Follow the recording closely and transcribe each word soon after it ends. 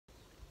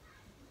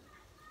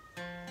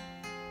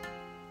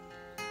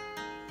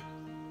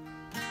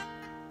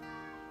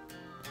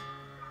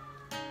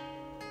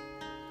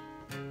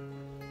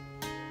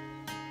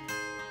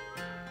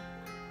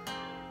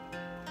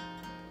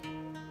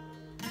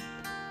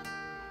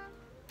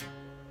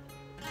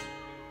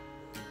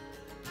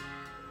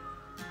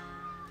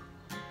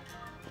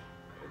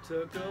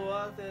took a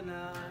worthy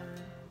night,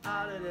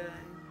 holiday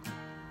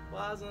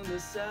wasn't the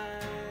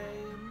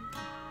same.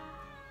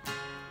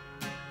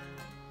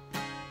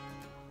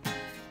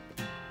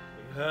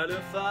 We had a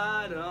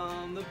fight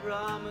on the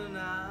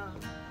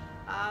promenade,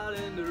 out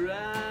in the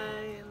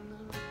rain.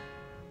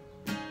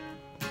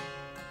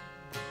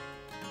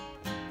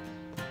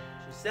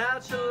 She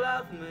said she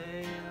loved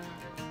me,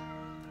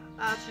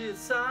 and she had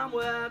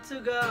somewhere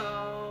to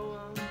go.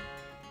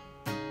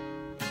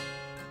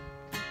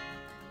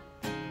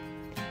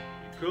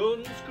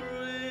 Couldn't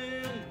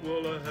scream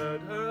while I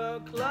had her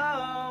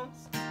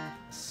close. I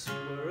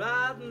swear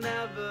I'd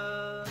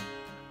never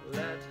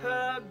let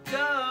her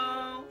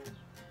go.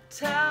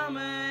 Tell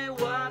me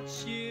what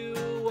you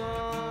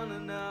wanna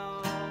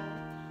know.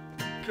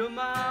 Come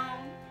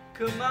on,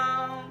 come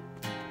on,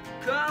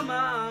 come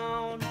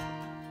on.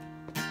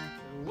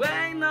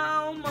 There ain't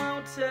no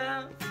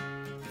motive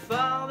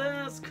for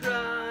this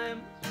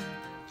crime.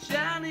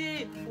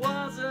 Jenny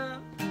was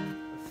a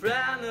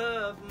friend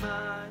of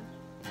mine.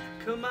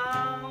 Come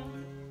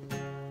on,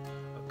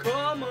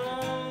 come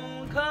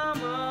on,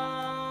 come on.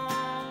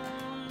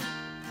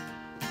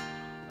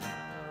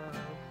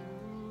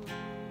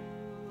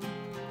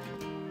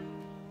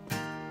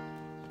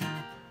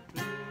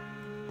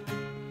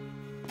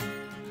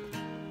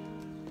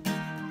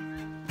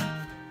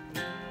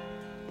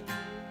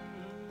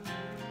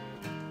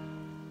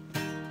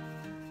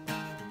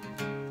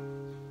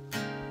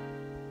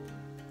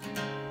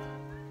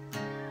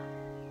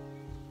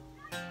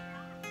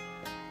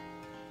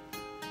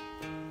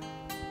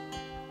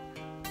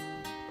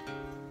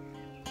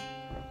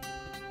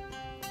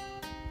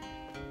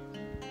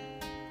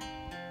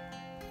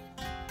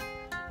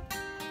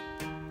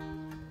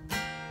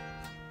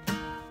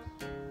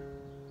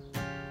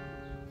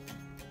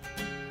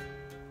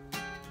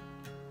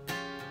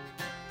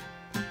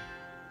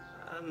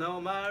 I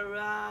know my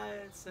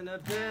rights and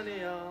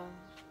opinion,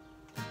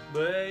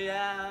 but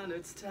yeah,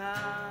 it's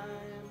time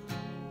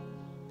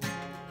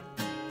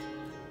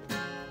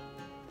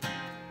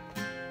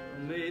for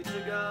me to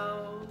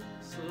go,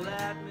 so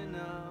let me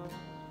know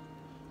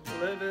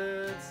if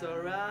it's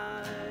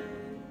alright.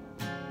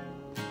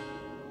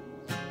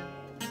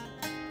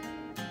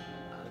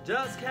 I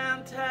just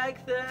can't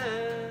take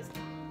this,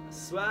 I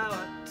swear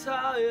I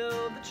tell you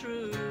the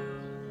truth.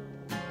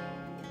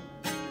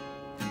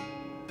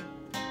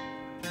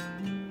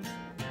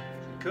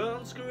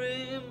 Couldn't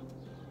scream,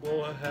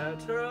 oh I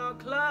had her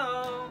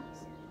close.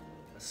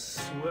 I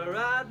swear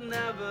I'd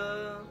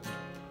never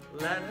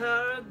let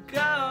her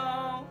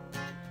go.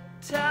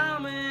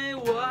 Tell me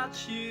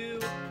what you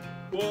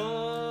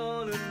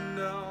wanna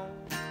know.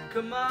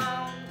 Come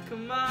on,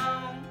 come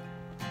on,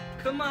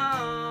 come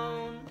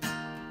on.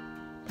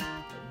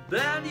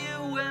 Then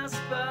you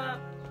whisper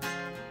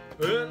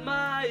in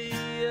my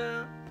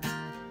ear,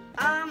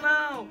 I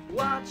know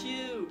what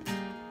you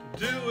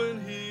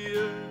doing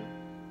here.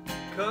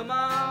 Come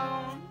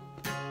on,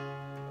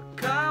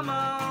 come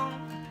on,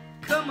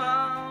 come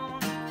on.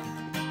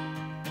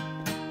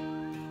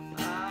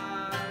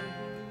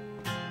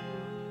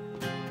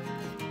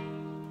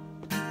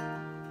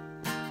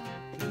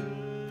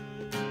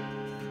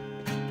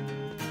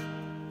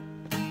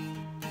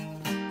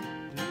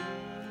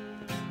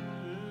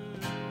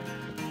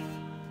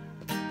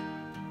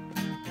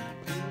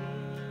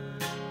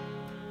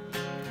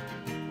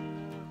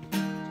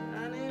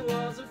 Jenny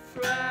was a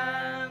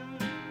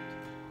friend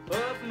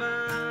of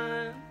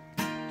mine.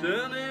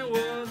 Jenny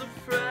was a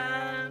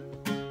friend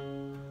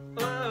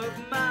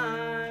of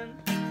mine.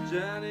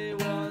 Jenny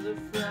was a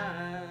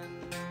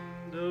friend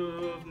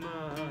of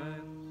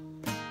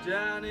mine.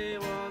 Jenny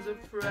was a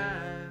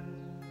friend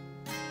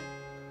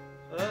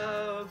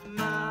of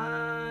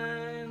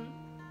mine.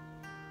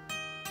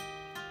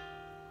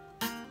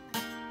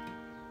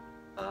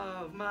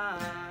 Of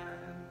mine.